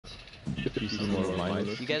If you see more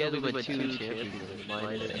minus. You guys will be my 2 champions.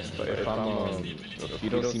 Minus. But if I'm if you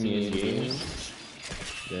don't see me in game,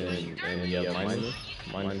 then and you have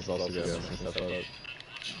minus also got some stuff up.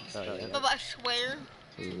 But I swear,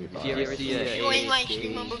 If you ever see a join my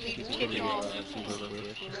stream, I'm gonna be kicked off.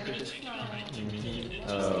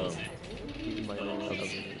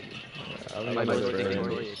 I like my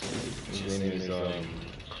friend. His name is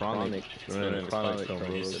Chronic. Chronic from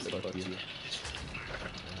Rose. Fuck you.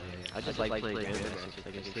 I just like playing Grandmasters.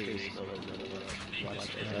 Like, it's serious.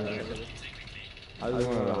 I just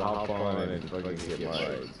want to hop on and fucking get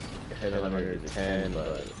my headhunter to 10,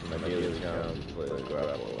 but my daily account play like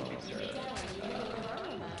grapple.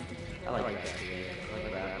 I like that.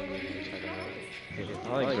 I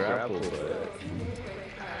like grapple, but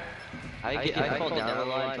I fall down a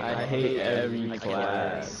lot. I hate every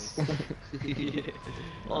class.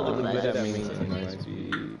 All the good at maintain my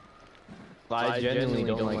speed. I genuinely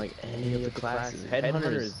don't like any of the classes.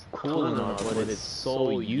 Headhunter is cool enough, but it's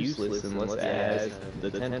so useless unless it has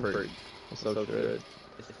the 10 perk. It's so good.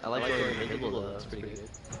 I like going invisible though, that's pretty good.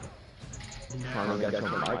 I got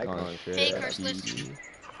some icon shit. Hey, Curseless.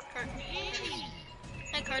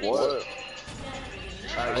 Hi, Curtis. What?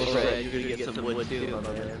 Alright, Fred, you're gonna get some wood too, my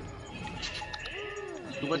man.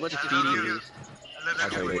 Who wants to speed you? I'll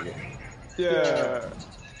take it. Yeah.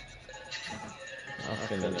 I'll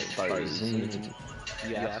finna start zooming.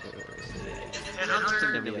 You asked for it.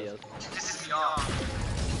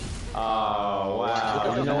 Oh,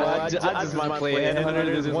 wow. You know what? I just might play Headhunter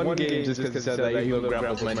this one game just because it said that you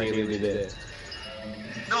grapple my daily today.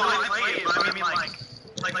 No, I play it, but I mean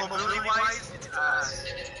like mobility-wise, it's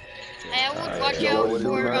I would watch out for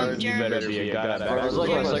You better Jeremy. be a god. I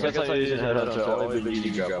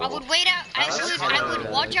would wait out. I would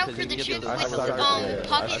watch out for the chick with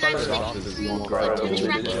pocket knives that can through a track and a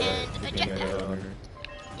jetpack.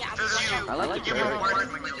 Yeah, I would watch out. I like the turret.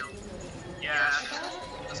 yeah.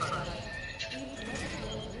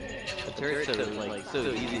 The turrets are like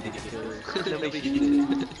so easy to get through. Nobody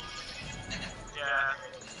shoots it. Yeah.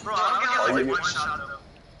 Bro, I don't get like one shot though.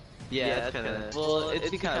 Yeah, that's kinda. Well, it's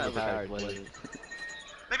because of powered, wasn't it?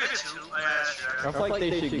 Maybe a 2. Yeah, sure. I feel like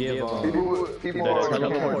they should give People the are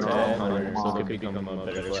teleport to Headhunter so it could become a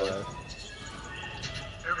better class.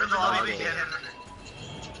 Everybody in the lobby can.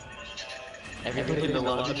 Everybody in the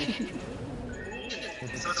lobby.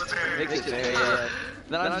 So it's fair. Makes it fair, yeah.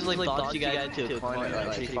 Then I'm just like box you guys into a corner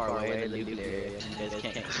like pretty far away in the nuke area, and you guys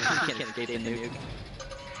can't escape the nuke.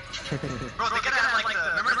 Bro, they could have like the,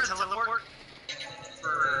 remember the teleport?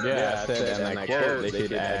 Yeah, I said, and I quote, they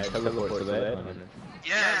should add teleport to that.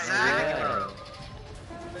 Yeah, exactly, bro.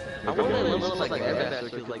 I wonder if it looks like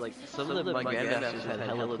Grandmasters, because like some of my Grandmasters had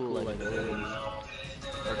hella cool like abilities.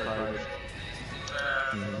 Or cards.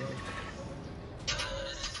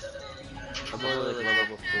 I'm only like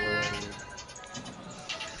level 4.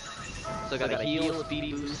 So I got a heal,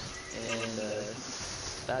 speed boost, and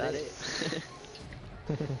that's it.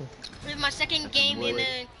 This is my second game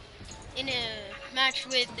in a match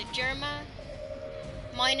with Jerma,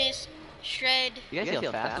 minus Shred. You guys see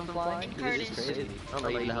how fast I'm flying? And Curtis. This is crazy. I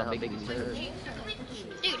don't even know how big these are.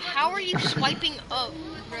 Dude, how are you swiping up,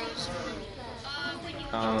 bros?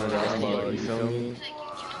 You feel me?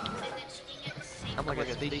 I'm like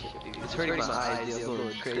a spaceship, dude. It's hurting my eyes, it's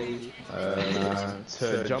going crazy.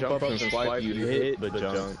 To jump up and swipe, you hit, but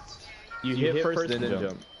jump. You hit first, then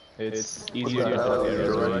jump. It's easier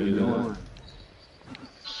to do.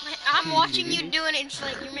 I'm watching you doing it, it's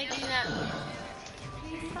like you're making that.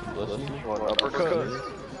 uppercut.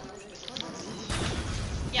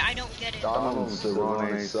 Yeah, I don't get it. Donald's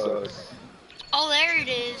Cerrone sucks. Oh, there it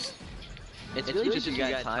is. It's really just you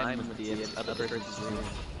got time with the other person's room.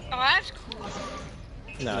 Oh, that's cool.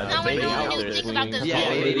 No, Now I know a new thing about this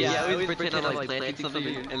game. Yeah, I always pretend I'm like planting something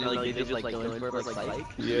and like they just like go in for it, like psych.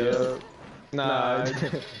 Yeah. Nah,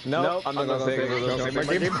 nope, I'm not gonna say it. Don't say my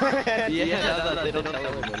game. Yeah, no, they don't tell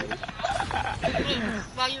everybody.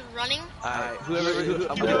 While you're running? Alright, whoever,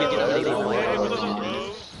 I'm gonna get a lady one.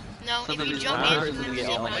 No, if you jump in from the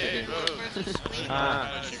person's sleep,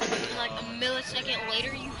 like a millisecond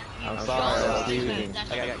later, you I'm sorry, Steven.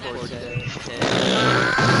 that's I got core 10. I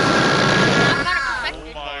got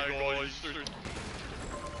it perfected.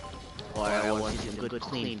 I want to see some good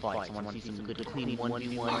clean fights. I want to see some good clean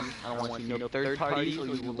 1v1. I don't want to see no third parties, or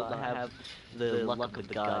you will not have the luck of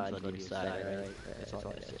the gods on your side, right? That's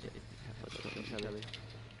all I said.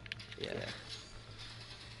 Yeah.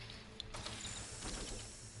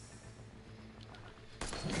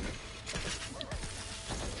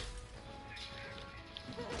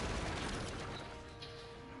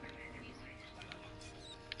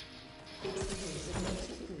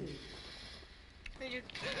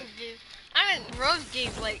 Rose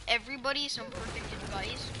gave like everybody some perfect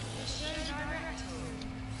advice.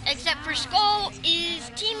 Except for Skull is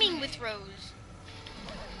teaming with Rose.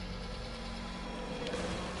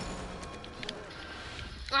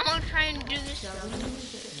 I'm gonna try and do this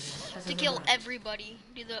to kill everybody.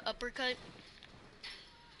 Do the uppercut.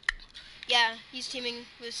 Yeah, he's teaming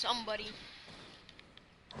with somebody.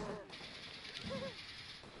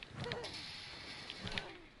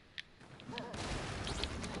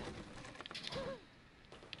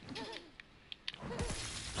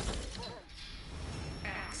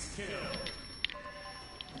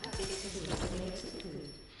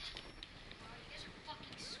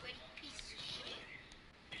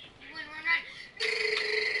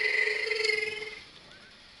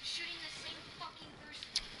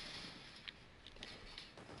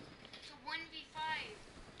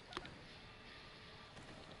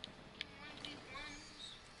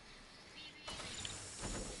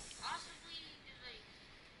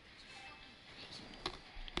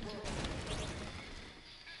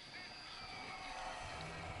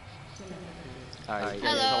 Alright,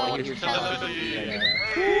 Hello. I want to hear your thoughts.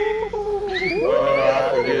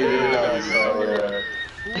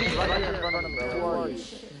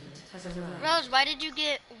 Rose, why did you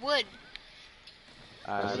get wood?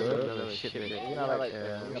 What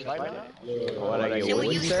What I get? Can we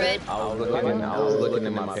What use you said? red? I was looking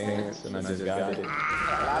in my pants and I just got it. No,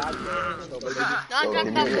 I'm talking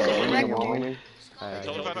about the director.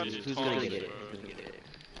 Who's gonna get it?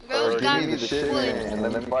 Rose got Give me the shit, wood man, and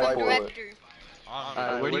let me fight for for it. director.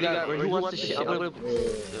 Where do you got? Who wants the shit? I'm gonna.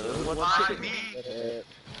 Who wants Five, the shit? me.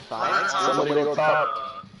 Five. Somebody go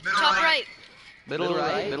top. Middle Top right. Middle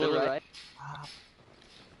right. Middle right.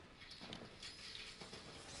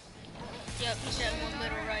 Yep, he said one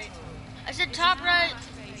middle right. I said top right.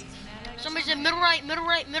 Somebody said middle right, middle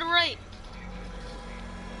right, middle right.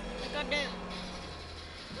 Goddamn.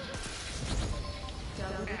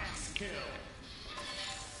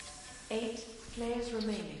 Eight players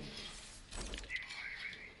remaining.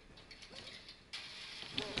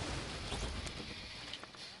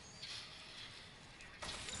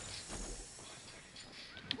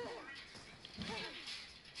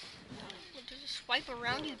 What, does it swipe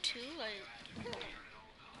around you too? Like.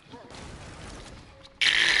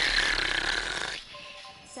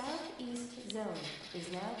 Southeast zone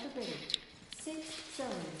is now forbidden. 6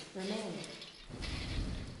 zones remaining.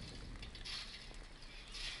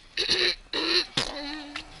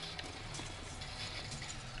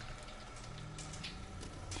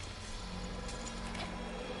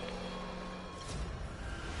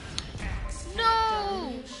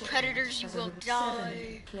 No! Predators, you will 7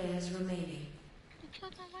 die. players remaining. You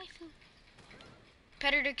killed my waifu.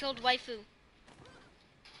 Predator killed waifu.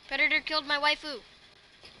 Predator killed my waifu.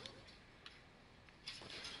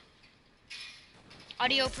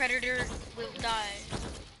 Audio Predator will die.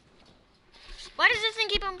 Why does this thing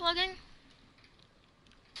keep unplugging?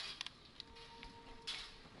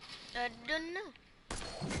 I don't know.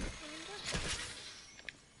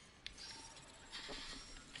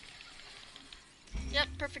 Yep,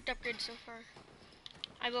 perfect upgrade so far.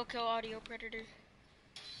 I will kill Audio Predator.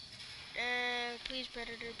 Please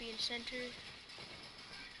Predator be in center.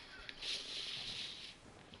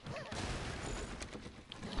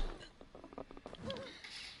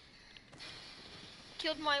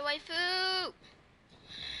 Killed my waifu!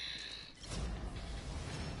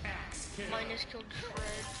 Minus killed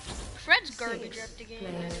Fred. Fred's garbage at the game.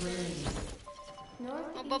 Players remaining.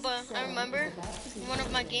 Oh, Bubba, I remember in one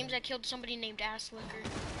of my games I killed somebody named Ass Licker.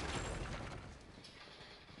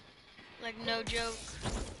 Like, no joke.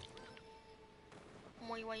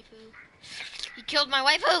 My waifu. He killed my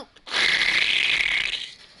waifu!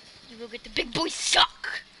 You will get the big boy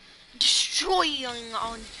suck! Destroying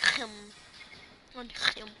on him. On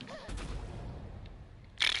him.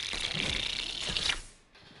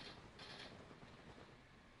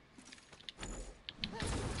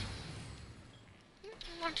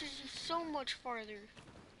 Launches you so much farther.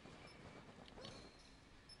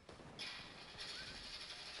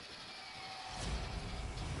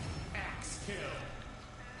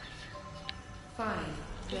 Five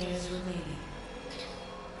players remaining.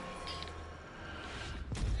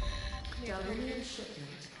 Darwin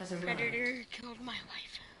shipment has arrived. Predator killed my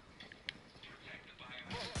wife.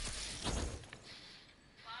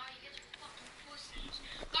 Wow, you guys are fucking pussies.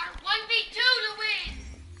 Got 1v2 to win!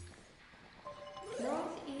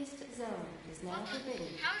 Northeast zone is now forbidden.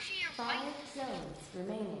 How is she your 5 wife? zones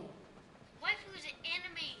remaining. Waifu is an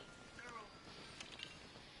anime girl.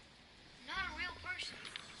 Not a real person.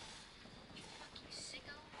 You fucking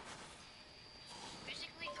sicko.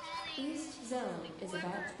 Basically calling East zone is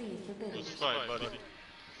about to be forbidden. Let's fight, buddy. Anime.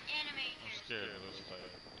 I'm scared. Let's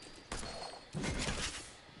fight.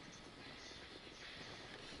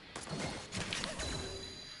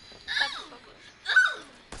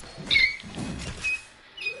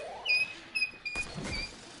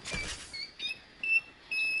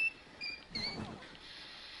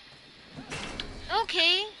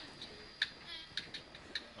 Okay.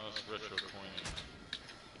 Oh, it's retro coin.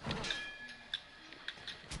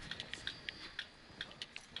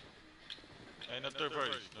 Hey, no third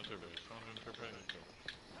parties. No third parties. Someone doing third parties.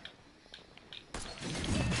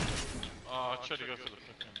 Oh, I tried to go for the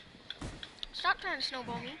fucking. Stop trying to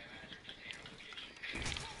snowball me.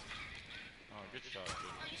 Oh, good shot, dude.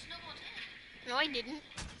 Oh, you snowballed him. No, I didn't. It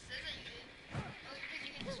says that you did. Oh, because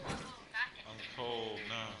you hit the snowball back at I'm cold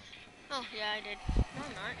now. Oh, yeah, I did. No,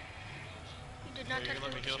 I'm not. You did not Hey, you touch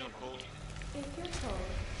let me me. heal from cold? If you're cold,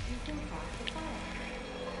 you can pop the fire.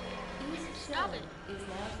 East Stop zone it. is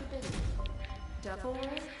now forbidden. 4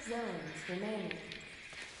 zones remaining.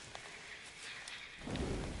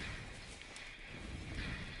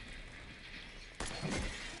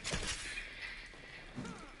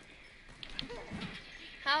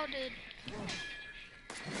 How did...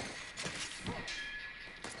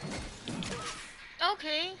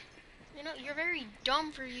 Okay. You know, you're very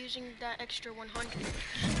dumb for using that extra 100.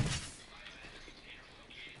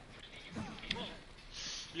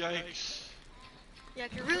 Yikes. Yeah,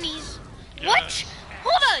 your Roonies. Yeah. What?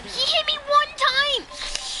 Hold on! He hit me one time!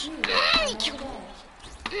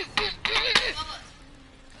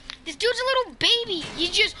 This dude's a little baby.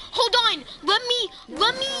 He's just, hold on. Let me.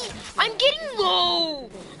 I'm getting low.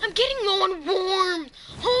 I'm getting low on warm.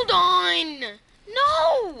 Hold on.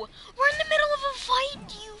 No. We're in the middle of a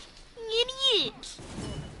fight, you idiot.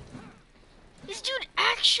 This dude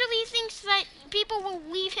actually thinks that people will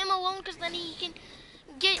leave him alone because then he can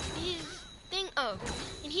get his thing up.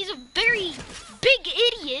 And he's a very big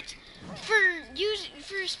idiot for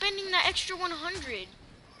spending that extra 100.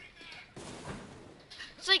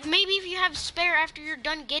 It's like maybe if you have spare after you're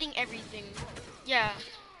done getting everything. Yeah.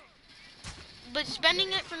 But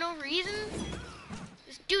spending it for no reason?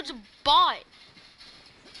 This dude's a bot.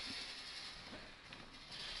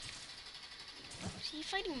 Is he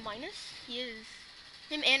fighting Minus? He is.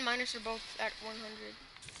 Him and Minus are both at 100.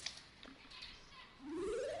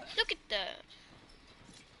 Look at that.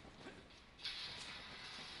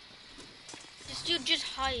 This dude just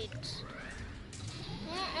hides.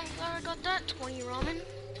 Well, I'm glad I got that 20 ramen.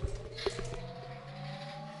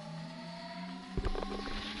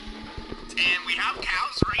 And we have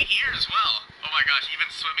cows right here as well. Oh my gosh, even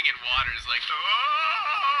swimming in water is like, oh,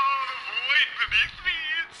 void beneath me.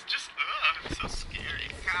 It's just, it's so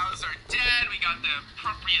scary. Cows are dead. We got the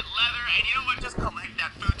appropriate leather. And you know what? Just collect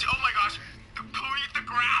that food too. Oh my gosh, the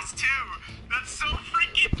grass too. That's so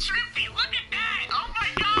freaking trippy. Look at that. Oh my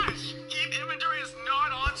gosh. Keep inventory is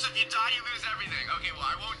not on, so if you die, you lose everything. Okay, well,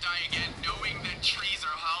 I won't die again. Knowing that trees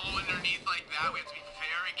are hollow underneath like that, we have to be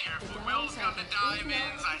very careful. Will's got the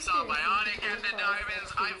diamonds. I saw Bionic get the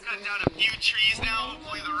diamonds. I've cut down a few trees now.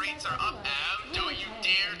 Hopefully the rates are up. Don't you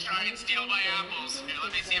dare try and steal my apples. Here,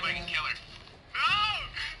 let me see if I can kill her. No!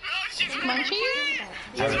 No, she's running away!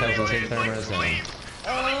 She's running away! Please!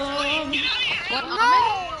 Get out of here! What?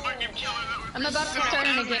 No! If I can kill her, that would I'm be about to so start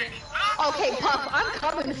an epic. again. Okay, Puff, I'm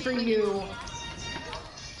coming for you.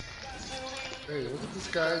 Hey, look at this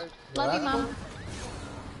guy. Love you, Mom.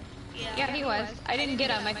 Yeah, he was. I didn't get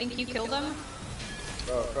him. I think you killed him.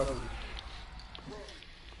 Oh, probably.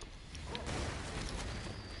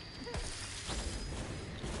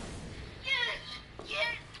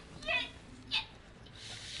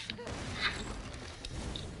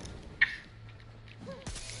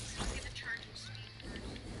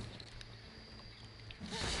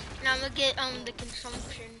 Now I'm gonna get the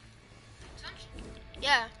consumption.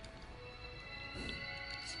 Yeah.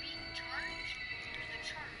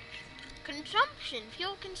 Consumption,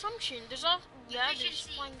 fuel consumption. There's all there's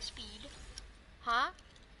flying speed. Huh?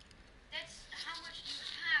 That's how much you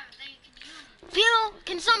have that you can use. Fuel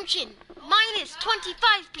consumption minus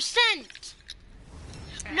 25%.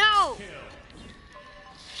 No.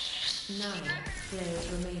 9 players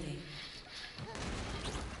remaining.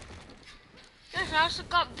 Yes, I also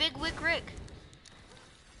got Big Wick Rick.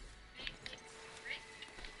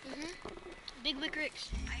 Big Wick Ricks.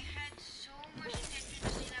 I had so much intention to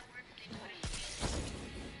say that word, but they told me.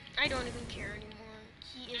 I don't even care anymore.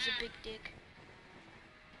 He is a big dick.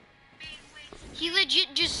 He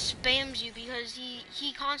legit just spams you because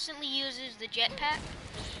he constantly uses the jetpack.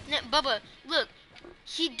 Now, Bubba, look,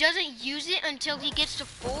 he doesn't use it until he gets to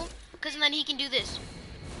full, because then he can do this.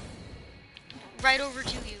 Right over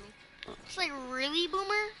to you. It's like, really,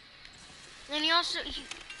 Boomer? And he also,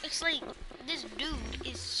 it's like, this dude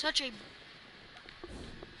is such a...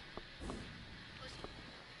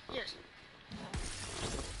 Yes.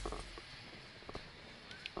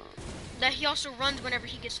 That he also runs whenever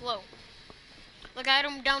he gets low. Like, I had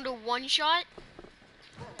him down to 1 shot.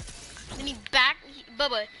 Then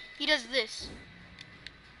Bubba, he does this.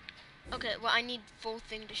 Okay, well, I need full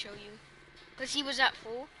thing to show you. Because he was at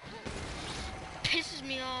full. Pisses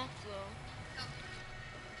me off, though.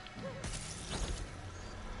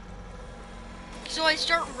 So I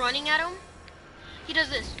start running at him. He does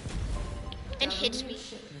this. And hits me.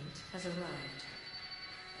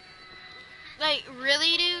 Like,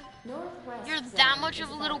 really, dude? You're that much of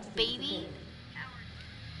a little baby?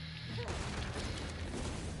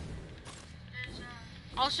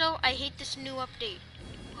 Also, I hate this new update.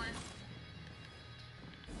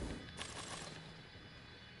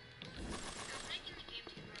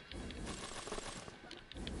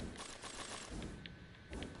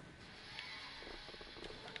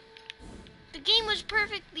 The game was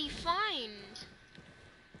perfectly fine.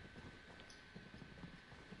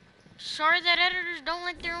 Sorry that editors don't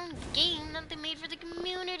like their own game that they made for the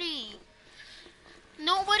community.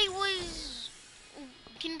 Nobody was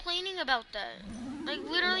complaining about that. Like,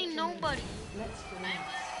 literally nobody.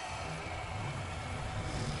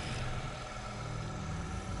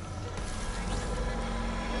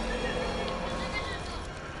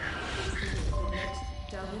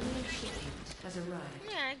 Darwin shipment has arrived.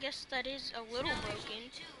 Yeah, I guess that is a little broken.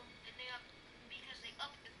 Because they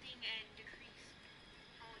up the thing and decrease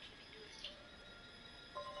how much you can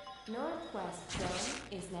do it. Northwest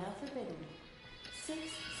zone is now forbidden. 6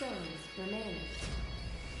 zones remain.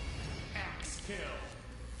 Axe kill.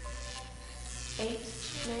 8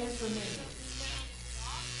 players remain.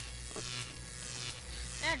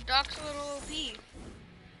 Yeah, Doc's a little OP.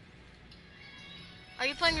 Are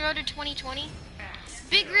you playing Road to 2020?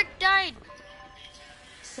 Big Rick died.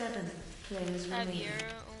 7 players remain. Javier,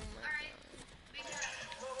 oh my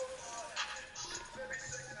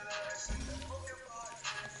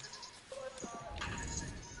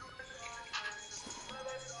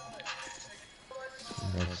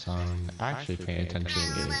That's actually paying attention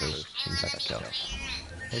and getting those insect kills.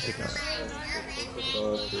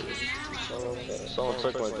 Someone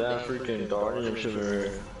took my damn freaking Guardian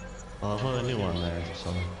sugar. Well, I'll put a new one there,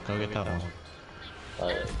 so go get that one.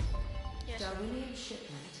 Alright. Darwinian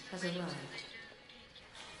shipment has arrived.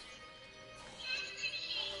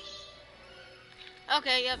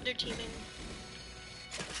 Okay, yep, they're teaming.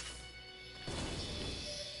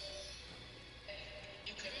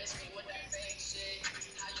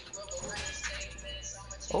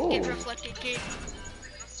 Oh. Get reflected, kid.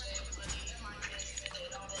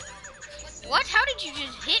 What? How did you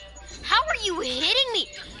just hit? How are you hitting me?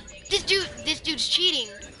 This dude's cheating.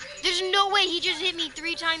 There's no way he just hit me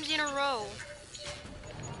 3 times in a row.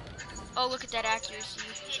 Oh, look at that accuracy.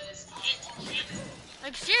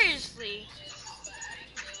 Like, seriously.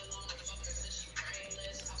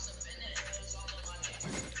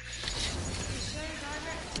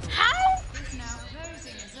 How?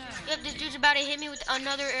 Yep, this dude's about to hit me with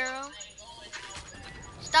another arrow.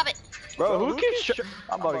 Stop it. Bro, who keeps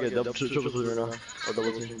I'm about to get double triple right now. Or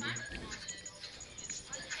double team.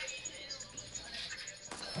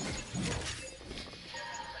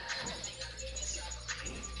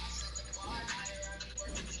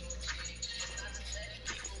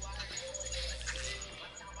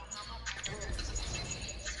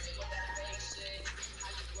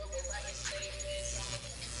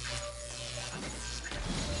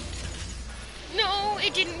 No,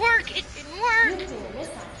 it didn't work. It didn't work. Nuclear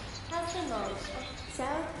missile has been launched.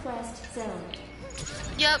 Southwest zone.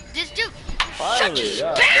 Yep, this dude. Finally, Such a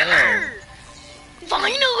yeah, spammer!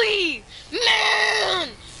 Finally! Man!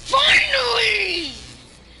 Finally!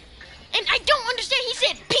 And I don't understand. He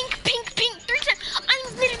said pink, pink, pink 3 times.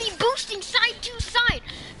 I'm literally boosting side to side.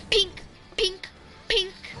 Pink, pink,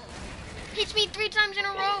 pink. Hits me 3 times in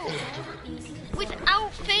a row.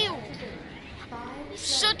 Without fail.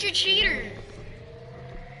 Such a cheater.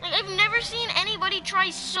 Like, I've never seen anybody try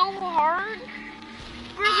so hard.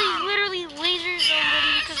 Where he literally lasers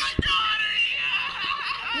somebody because...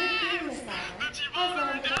 Nuclear missile has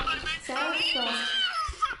launched. Southwest.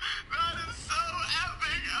 That is so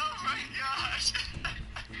epic! Oh my gosh!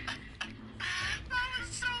 That was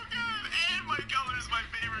so good! And my color is my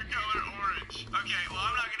favorite color, orange. Okay, well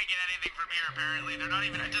I'm not gonna get anything from here apparently. They're not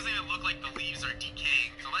even, it doesn't even look like the leaves are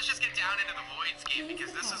decaying. So let's just get down into the voidscape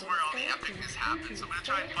because this is where all the epicness happens. So I'm gonna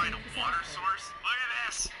try and find a water source. Look at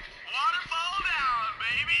this! Waterfall down,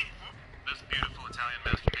 baby! This beautiful Italian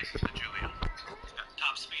masterpiece is the Giulio. It's got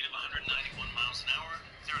top speed of 190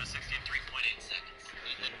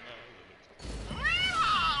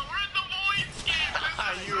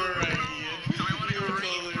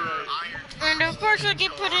 actually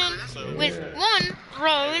get put in with 1,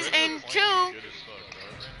 Rose, and 2,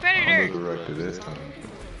 Predator. Directed this time.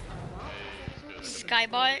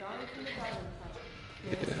 Skybot.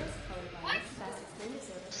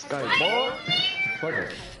 Skyball? Fuck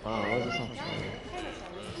it. What's this song?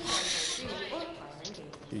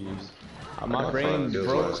 Jeez. My brain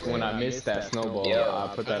broke when I missed that snowball. I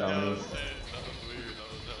put that on me.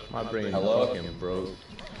 My brain fucking broke.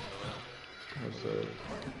 What's up?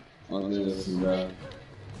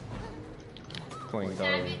 Playing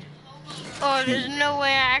Darwin. Oh, there's no way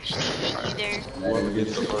I actually hit you there. Whoever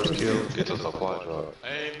gets the first kill gets a supply drop.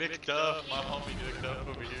 Hey, McDuff, my homie McDuff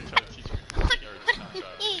over here trying to teach me.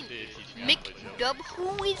 McDub?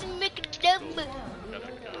 Who is McDub?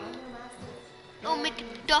 Oh,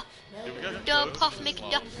 McDuff. Dub Puff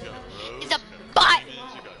McDuff is a bot.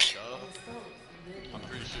 I'm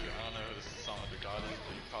pretty sure, I don't know who this song of the god is,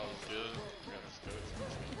 but you probably good.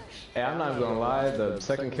 Hey, I'm not gonna lie, the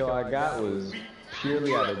second kill I got was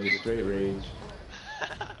purely out of just straight rage.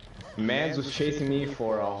 Mans was chasing me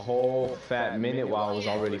for a whole fat minute while I was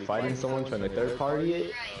already fighting someone trying to third party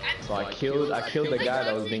it. So I killed the guy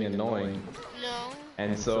that was being annoying.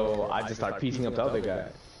 And so I just started piecing up the other guy.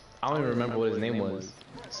 I don't even remember what his name was.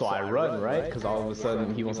 So I run, right? Because all of a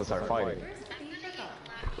sudden he wants to start fighting.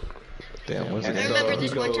 Damn, what's I it? remember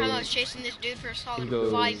this one time I was chasing this dude for a solid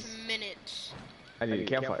 5 minutes. I need a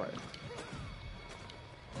campfire.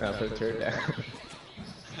 I'll put it down.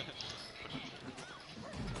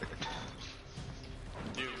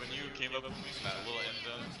 Dude, when you came up with me in that little end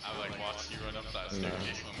zone, I like watched you run up that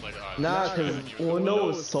staircase and I was like, alright. Nah, cause you know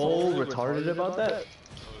what's so retarded about that?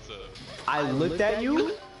 I looked at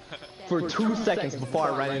you for 2 seconds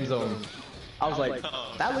before I ran in zone. I was like,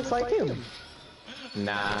 that looks like him.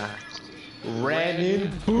 Nah. Ran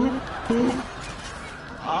in, boop, boop.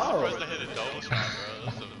 Oh.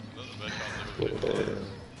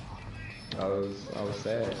 I was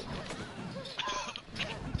sad.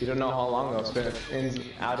 You don't know how long I've spent in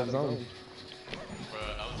out of zone.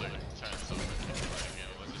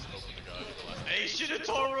 Hey,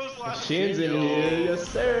 Shinatoro's last Shin's in here, yes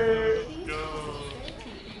sir. Let's go.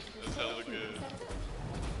 That's hella good.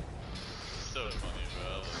 So funny,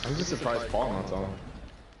 bro. I'm just surprised Paul not on.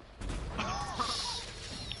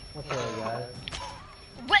 Okay, guys.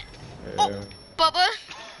 What? Yeah. Oh, Bubba.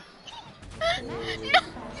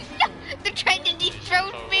 No, they're trying to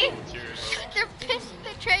dethrone me. They're pissed.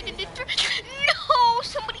 They're trying to dethrone. No,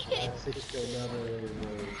 somebody hit.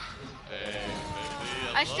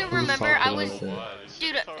 I still remember I was,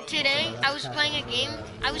 dude, today I was playing a game.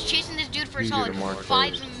 I was chasing this dude for a solid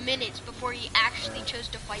 5 minutes before he actually chose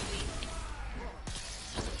to fight me.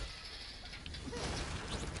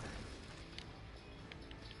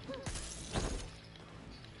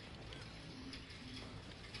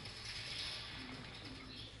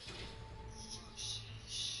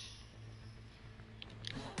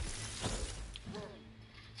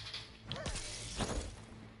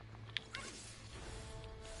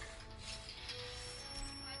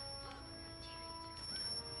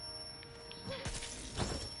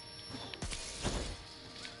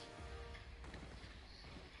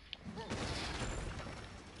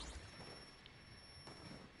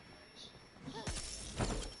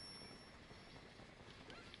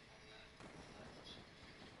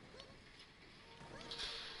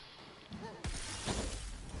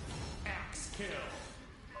 Kill.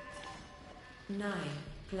 9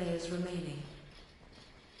 players remaining.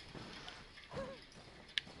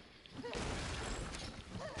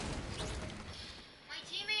 My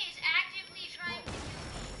teammate is actively trying to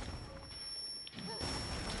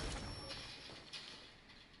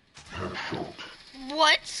kill me.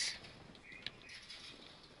 What?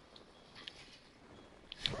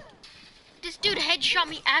 This dude headshot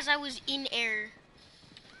me as I was in air.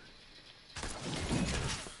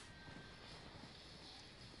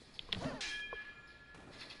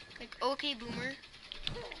 Like, okay, boomer.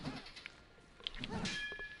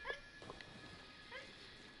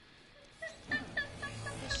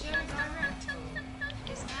 The show director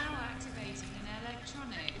is now activating an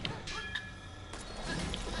electronic.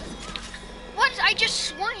 What? I just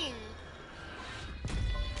swung.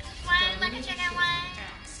 Swang like a chicken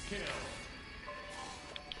wing.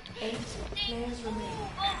 8 players remaining.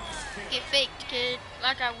 Get faked, kid.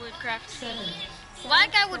 Like I would craft.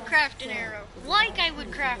 Like I would craft an arrow. Like I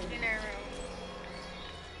would craft an arrow.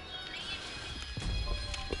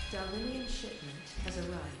 Darwinian shipment has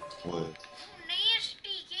arrived. What?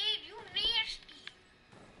 Nasty, kid. You nasty.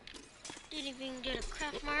 Didn't even get a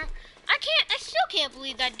craft mark. I still can't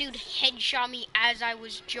believe that dude headshot me as I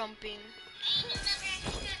was jumping.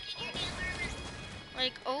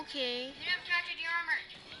 Like, okay. You never tried to do your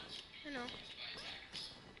I know.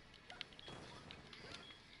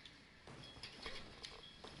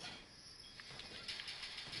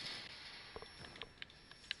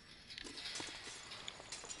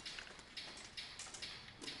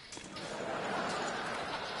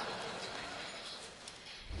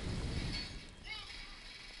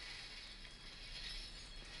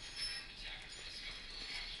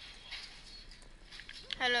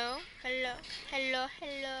 Hello, hello, hello,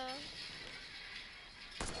 hello.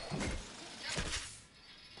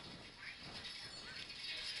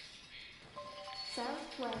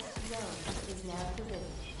 Southwest zone is now forbidden.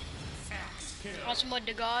 Awesome Mud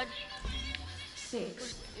the God 6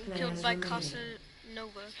 was players killed by remaining.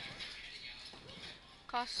 Casanova.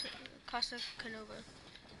 Casa Canova.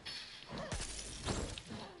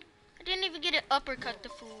 I didn't even get an uppercut, the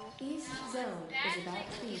fool. East zone is about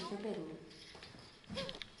to be forbidden.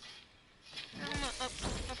 I'm gonna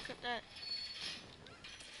uppercut that.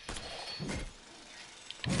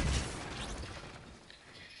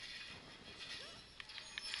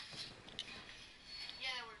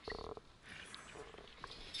 Yeah, that works.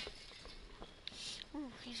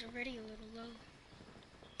 Ooh, he's already a little low.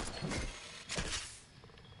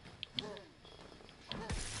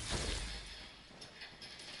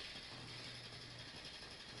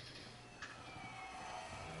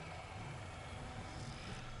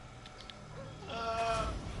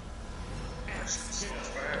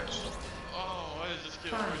 Oh, why is this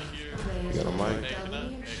kid already here? You got a mic? Hey, can I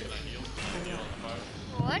heal? Can I heal on the fire?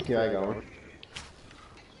 What? Yeah, I got one.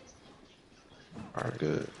 Alright,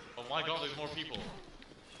 good. Oh my god, there's more people.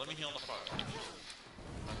 Let me heal on the fire.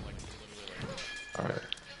 I'm like, literally like, Alright.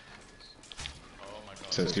 oh my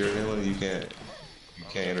god. Since you're healing, you can't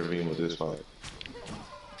intervene with this fight.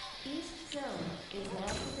 East zone is now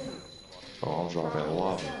forbidden. Oh, I'm dropping a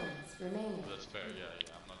lot. Zones remaining. That's fair, yeah,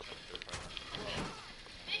 I'm not trying to go for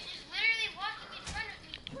Bitch is literally walking in front of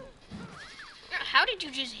me. How did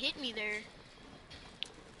you just hit me there?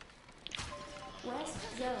 West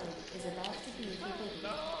zone is about to be forbidden.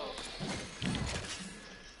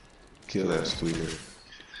 Kill that squeaker.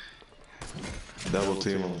 Double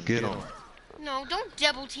team him. Get him. No, don't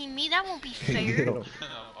double team me. That won't be Get fair. him.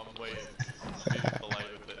 I'm waiting. Be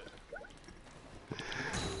polite with it.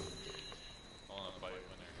 I wanna fight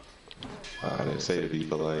winner. I didn't say to be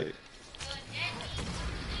polite.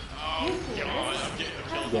 Oh god, I'm getting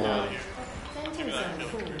killed out of here. Center zone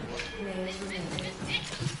full. Players remaining.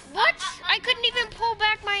 What? I couldn't even pull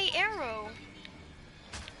back my arrow.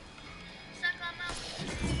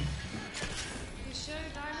 The show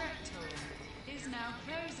director is now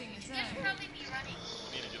closing its This own. probably be running.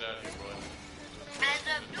 I need to get out of here, bro. As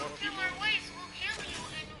of nuclear waste will kill you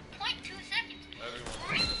in 0.2 seconds.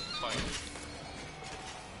 Everyone, fight.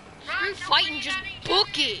 Screw fighting, just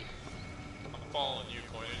book it. I'm following you,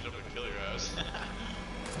 Coinage. I'm gonna kill your ass.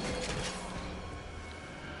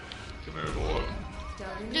 Come here, boy.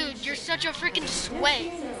 Dude, you're such a freaking sweat. I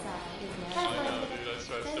know, dude. I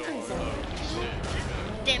sweat so hard. Oh, shit.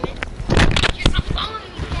 Damn it. I'm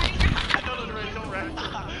following you, Corey. Don't rage.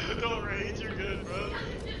 Don't rage. You're good, bro.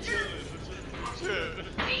 Chillin'.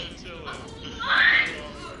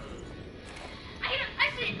 I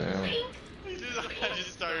said, Damn. pink. I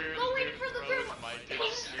just started Going for the bro, girl. mic and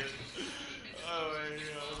shit. Oh my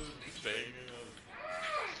god, just banging up.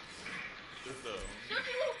 Just Such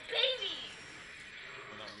a little baby.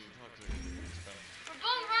 we're not being talked to. We're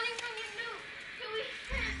both running from you, new. Till we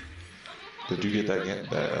Did you get that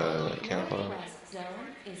campfire? Northwest zone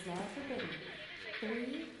is now forbidden.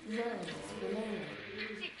 3 zones remaining.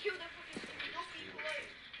 kill that fucking no people like.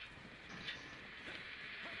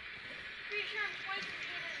 Pretty sure I'm twice as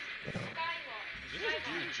good as Skywalk. Did this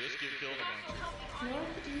dude just get killed a bunch?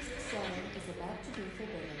 Northeast zone is about to be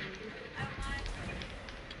forbidden.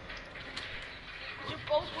 You're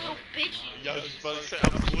both little bitches. Yeah, I was just about to say, I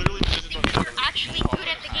was literally just about to say. You're actually good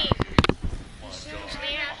at the game. Oh my god.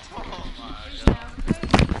 Man. Oh my Is god. now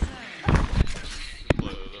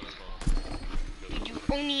closing its own. You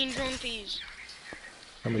only in drone phase.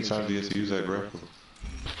 How many times do you have to use that grapple?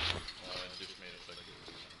 Just made a second.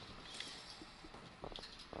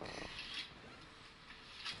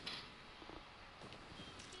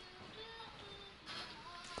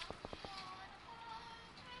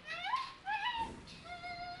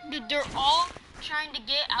 Dude, they're all trying to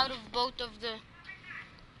get out of both of the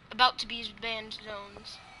about to be banned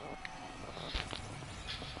zones.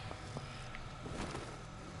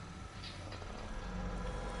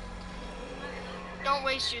 Don't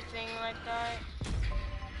waste your thing like that.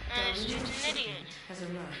 This dude's an idiot. Has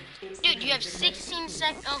arrived. Dude, you have 16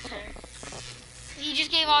 seconds. Okay. He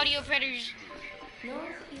just gave audio predators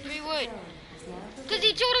Northeast 3 wood. zone is now Because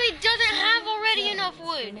he totally doesn't off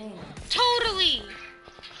wood. Totally.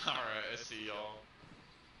 Alright, I see y'all.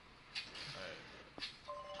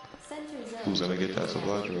 Center zone. Who's gonna get that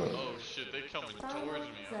supply drop? Oh shit, they coming towards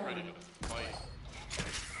me. I'm ready to fight.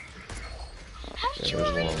 How did Yeah, you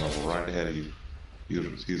there's already? one right ahead of you.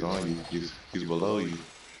 He's on you. He's below you.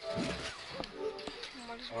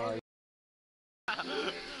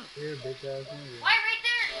 Here, bitch ass you. Why right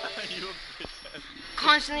there? You a bitch ass.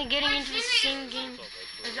 Constantly getting into the same game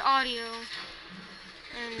as audio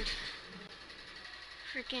and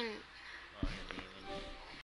freaking. Oh, you're being